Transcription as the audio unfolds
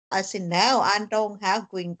I said, no, I don't have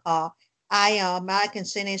green card. I am American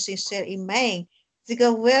citizenship in Maine. They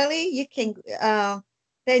go, really? You can,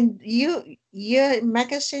 then you're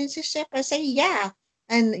American citizenship? I say, yeah.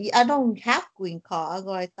 And I don't have green card. I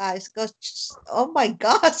go like that. It's goes, oh my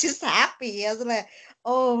God, she's happy. I was like,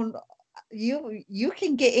 oh, you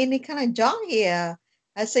can get any kind of job here.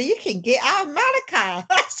 I said, you can get out of America.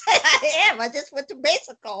 I said, I am. I just went to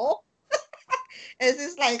Mexico. It's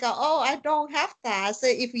just like, oh, I don't have that. I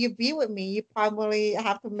said, if you be with me, you probably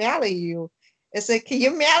have to marry you. I said, can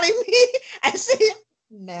you marry me? I said,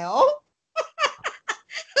 no.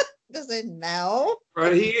 I said, no.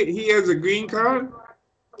 But he has a green card.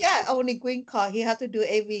 Yeah, only green card. He have to do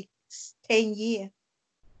every 10 years.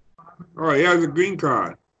 Oh, he has a green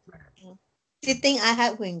card. She think I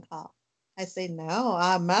have green card. I say, no,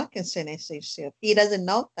 I'm American citizenship. He doesn't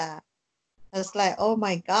know that. I was like, oh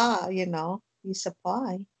my God, he's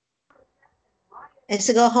surprised. And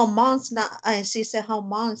she go, her mom's not, and she said, her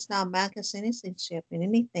mom's not American citizenship and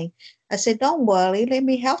anything. I said, don't worry, let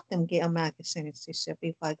me help them get American citizenship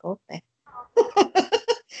if I go there.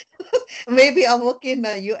 Maybe I'll work in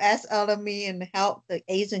the U.S. Army and help the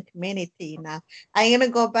Asian community now. I'm going to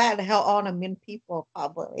go back and help all the Min people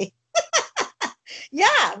probably.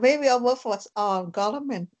 Yeah, maybe I'll work for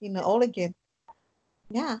government in Oregon.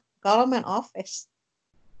 Yeah, government office.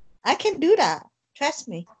 I can do that. Trust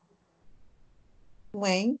me,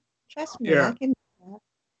 Wayne. Trust me, I Yeah. can do that.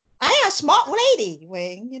 I am a smart lady,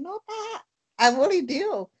 Wayne. You know that? I really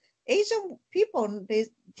do. Asian people, they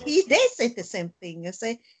say the same thing. They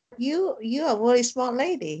say, you're a really smart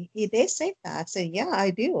lady. They say that. I say, yeah,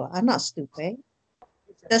 I do. I'm not stupid.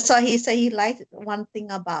 That's why he said he liked one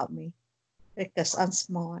thing about me because I'm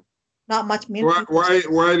smart. Not much mean Why people why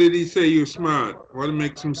why did he say you're smart? What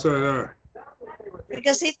makes him say that?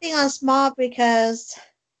 because he think I'm smart because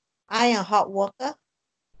I am a hard worker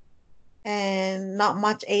and not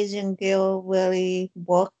much Asian girl really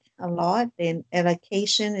work a lot. Then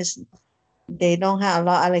education is they don't have a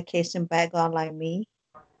lot of education background like me.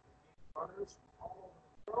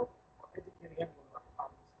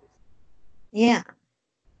 Yeah,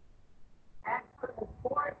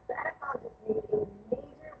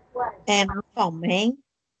 and I'm from Maine.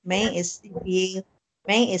 Maine is the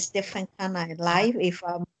Maine is different kind of life. If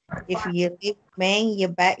you live Maine, you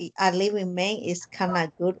back. I live in Maine. It's kind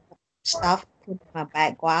of good stuff to my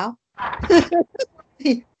background.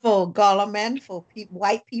 For government, for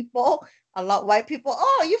white people, a lot white people.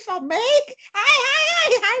 Oh, you from Maine?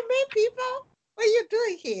 Hi, Maine people. What are you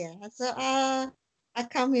doing here? I said, I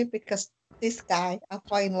come here because this guy, I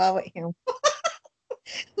fall in love with him.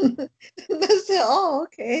 I said, oh,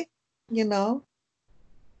 okay. You know,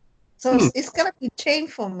 so Hmm. it's gonna be change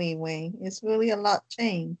for me, Wayne. It's really a lot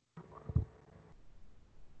change.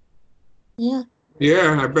 Yeah,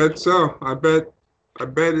 Yeah, I bet so. I bet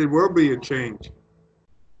it will be a change.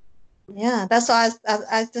 yeah. That's why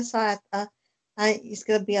I just thought it's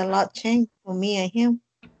gonna be a lot change for me and him.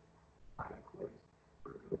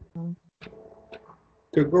 Mm.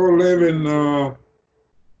 To go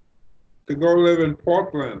live in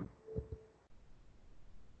Portland.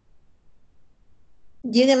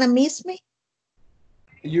 You gonna miss me?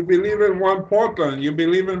 You believe in one Portland. You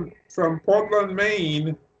believe in from Portland,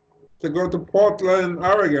 Maine to go to Portland,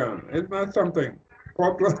 Oregon. Isn't that something?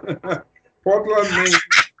 Portland, Portland, Maine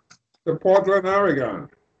to Portland, Oregon.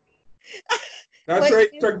 That's But where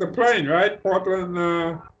you took the plane, right? Portland,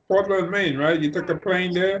 Maine, right? You took a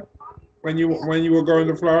plane there yeah, when you were going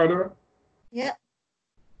to Florida yeah,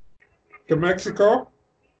 to Mexico.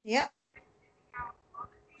 yeah,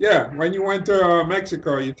 Yeah, when you went to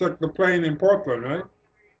Mexico, you took the plane in Portland, right?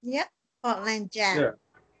 yeah. Portland Jack, Yeah.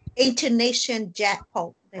 International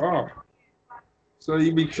Jackpot. They Oh, call. so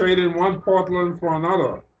you be trading one Portland for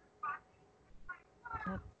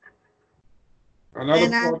It. another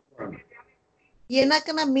And Portland. you're not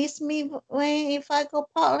gonna miss me when if I go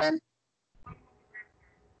Portland.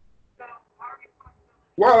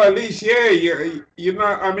 Well, at least, yeah, you're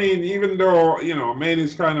not. I mean, even though Maine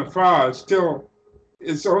is kind of far, still,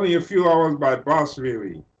 it's only a few hours by bus,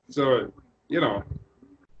 really. So, you know,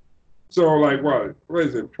 so like what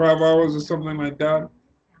is it, 12 hours or something like that?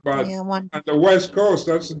 But Yeah, one. on the West Coast,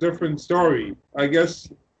 that's a different story. I guess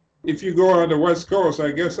if you go on the West Coast,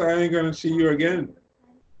 I guess I ain't gonna see you again.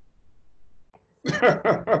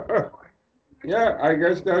 Yeah, I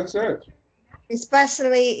guess that's it.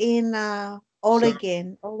 Especially in So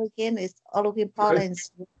Oregon. Oregon if, Portland.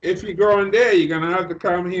 if you go in there, you're gonna have to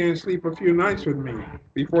come here and sleep a few nights with me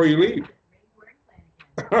before you leave.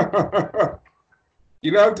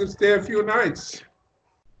 You'd have to stay a few nights.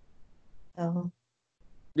 So.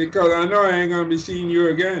 because I know I ain't gonna be seeing you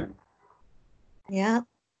again. Yeah.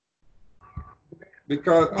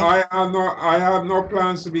 Because Next. I have no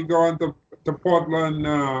plans to be going to Portland,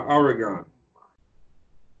 Oregon.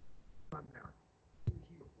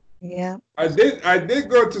 Yeah. I did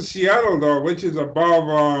go to Seattle though, which is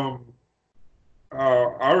above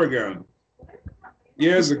Oregon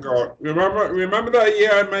years It's, ago. Remember that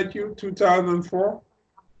year I met you, 2004?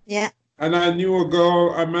 yeah. And I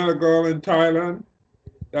met a girl in Thailand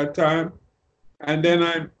that time. And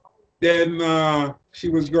then she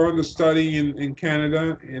was going to study in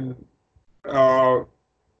Canada in uh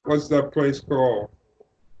what's that place called?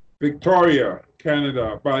 Victoria,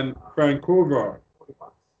 Canada, by Vancouver.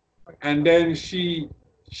 And then she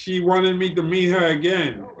wanted me to meet her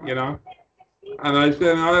again, you know. And I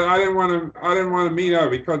said I didn't want to meet her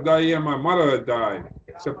because that year my mother had died,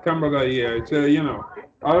 September that year. I said, you know,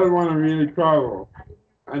 I didn't want to really travel.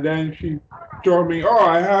 And then she told me, oh,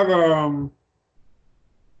 I have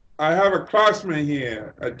a classmate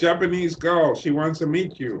here, a Japanese girl. She wants to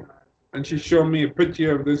meet you. And she showed me a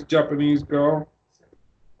picture of this Japanese girl.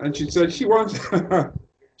 And she said she wants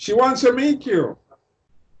she wants to meet you.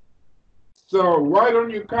 So why don't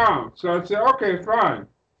you come? So I said, okay, fine.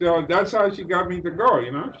 So that's how she got me to go,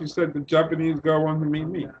 you know. She said the Japanese girl wanted to meet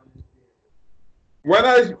me. When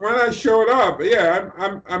I showed up, yeah,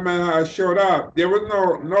 I mean I showed up. There was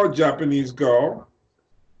no Japanese girl.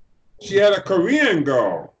 She had a Korean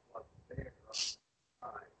girl.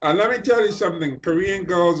 And let me tell you something, Korean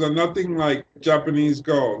girls are nothing like Japanese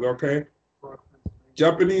girls, okay?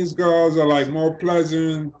 Japanese girls are like more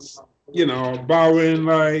pleasant, you know, bowing,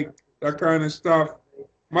 like that kind of stuff.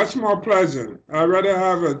 Much more pleasant. I'd rather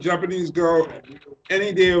have a Japanese girl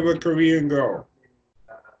any day over a Korean girl.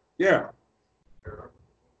 Yeah.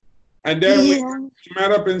 And then we Yeah.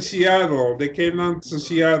 met up in Seattle. They came down to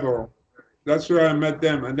Seattle. That's where I met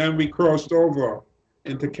them. And then we crossed over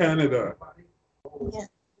into Canada. Yeah.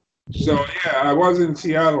 So yeah, I was in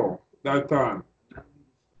Seattle that time.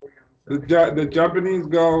 The Japanese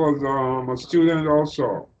girl was a student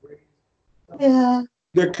also. Yeah.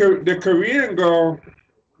 The Korean girl,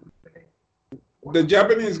 the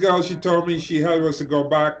Japanese girl, she told me she had was to go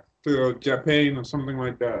back to Japan or something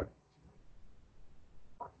like that.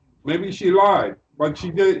 Maybe she lied, but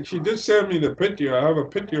she did send me the picture. I have a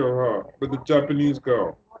picture of her with the Japanese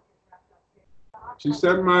girl. She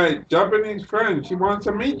said, my Japanese friend, she wants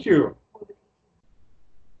to meet you.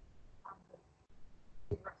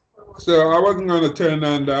 So I wasn't going to turn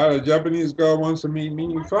down that. A Japanese girl wants to meet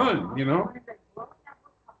me, fine, you know.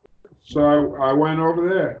 So I went over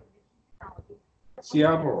there,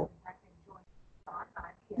 Seattle.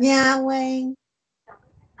 Yeah. When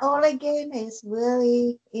Oregon is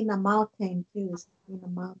really in a mountain too. It's in a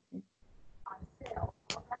mountain.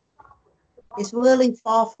 It's really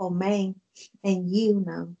far from Maine and you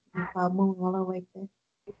now. If I move all the way there.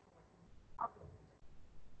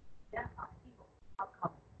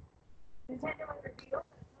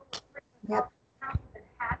 Yep.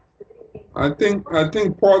 I think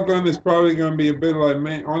Portland is probably going to be a bit like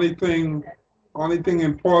Maine. Only thing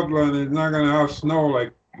in Portland is not going to have snow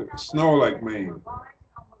like Maine.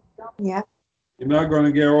 Yep. You're not going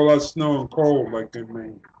to get all that snow and cold like in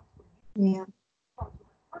Maine. Yeah.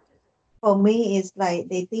 For me, it's like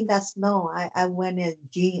they think that's snow. I went and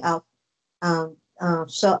jean out,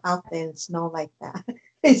 shirt out there in snow like that.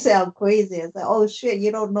 They say I'm crazy. I said, oh shit,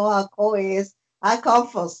 you don't know how cold it is. I come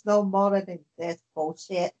for snow more than that's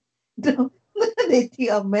bullshit. They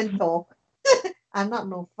think I'm mental. I'm not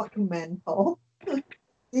no fucking mental.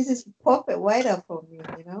 This is perfect weather for me,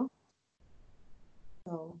 you know?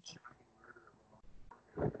 So,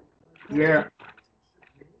 yeah.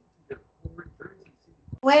 Yeah.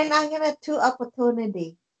 When I get a two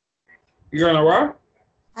opportunity, You gonna what?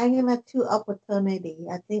 I get a two opportunity.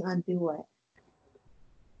 I think I'll do it.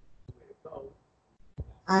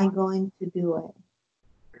 I'm going to do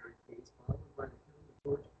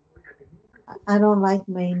it. I don't like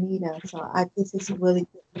Maine either, so this is a really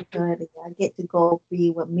good opportunity. I get to go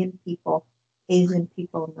be with many people, Asian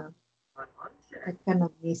people now. I kind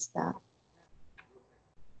of miss that.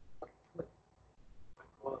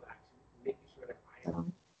 So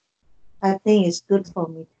I think it's good for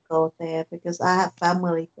me to go there because I have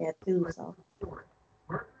family there too. So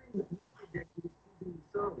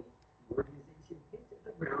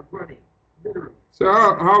So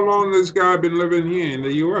how long this guy been living here in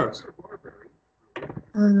the U.S.?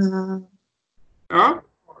 uh, Huh?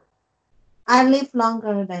 I live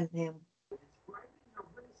longer than him.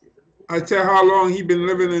 I said how long he been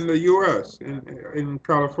living in the U.S. in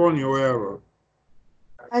California, wherever.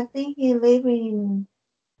 I think he live in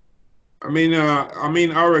I mean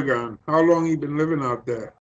Oregon. How long you been living out there?